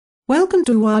Welcome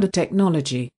to WADA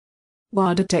Technology.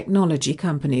 WADA Technology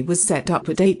Company was set up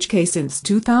at HK since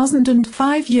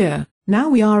 2005 year. Now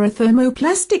we are a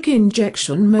thermoplastic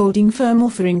injection molding firm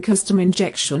offering custom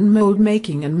injection mold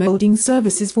making and molding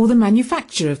services for the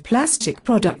manufacture of plastic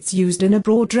products used in a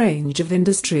broad range of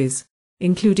industries,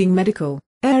 including medical,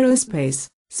 aerospace,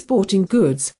 sporting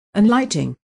goods, and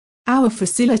lighting. Our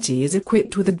facility is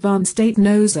equipped with advanced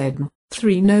 8-nose EDM,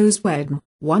 3-nose WEDM,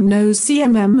 1-nose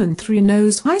CMM and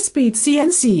 3-nose high-speed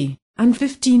CNC, and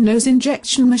 15-nose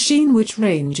injection machine which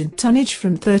range in tonnage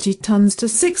from 30 tons to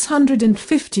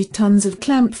 650 tons of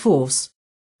clamp force.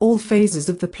 All phases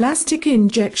of the plastic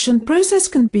injection process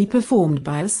can be performed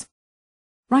by us.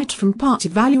 Right from part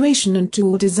evaluation and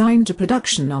tool design to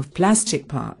production of plastic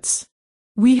parts.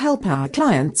 We help our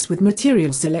clients with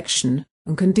material selection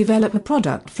and can develop a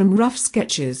product from rough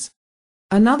sketches.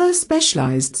 Another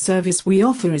specialized service we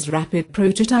offer is rapid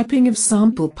prototyping of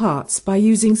sample parts by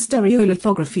using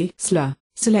stereolithography (SLA),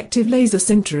 selective laser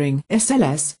sintering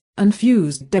 (SLS), and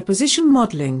fused deposition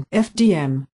modeling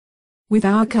 (FDM). With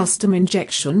our custom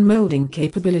injection molding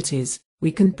capabilities,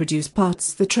 we can produce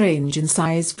parts that range in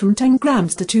size from 10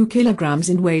 grams to 2 kilograms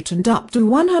in weight and up to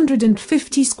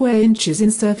 150 square inches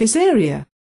in surface area.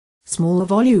 Small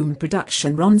volume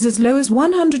production runs as low as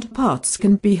 100 parts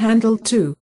can be handled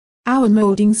too. Our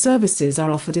molding services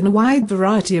are offered in a wide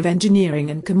variety of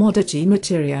engineering and commodity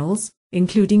materials,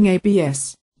 including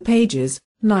ABS, pages,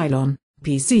 nylon,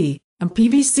 PC, and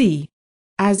PVC.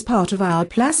 As part of our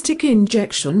plastic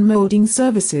injection molding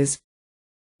services,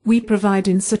 we provide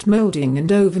insert molding and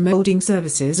overmolding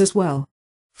services as well.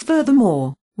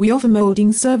 Furthermore, we offer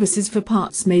molding services for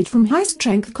parts made from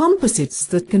high-strength composites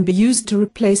that can be used to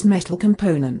replace metal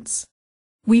components.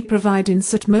 We provide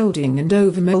insert molding and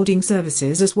overmolding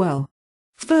services as well.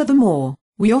 Furthermore,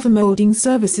 we offer molding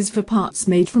services for parts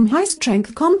made from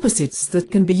high-strength composites that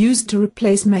can be used to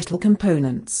replace metal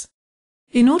components.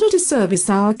 In order to service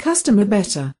our customer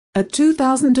better, at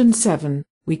 2007,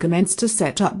 we commenced to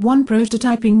set up one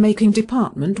prototyping making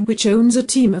department which owns a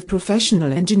team of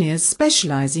professional engineers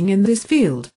specializing in this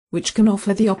field, which can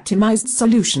offer the optimized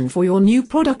solution for your new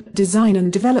product design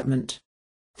and development.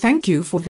 Thank you for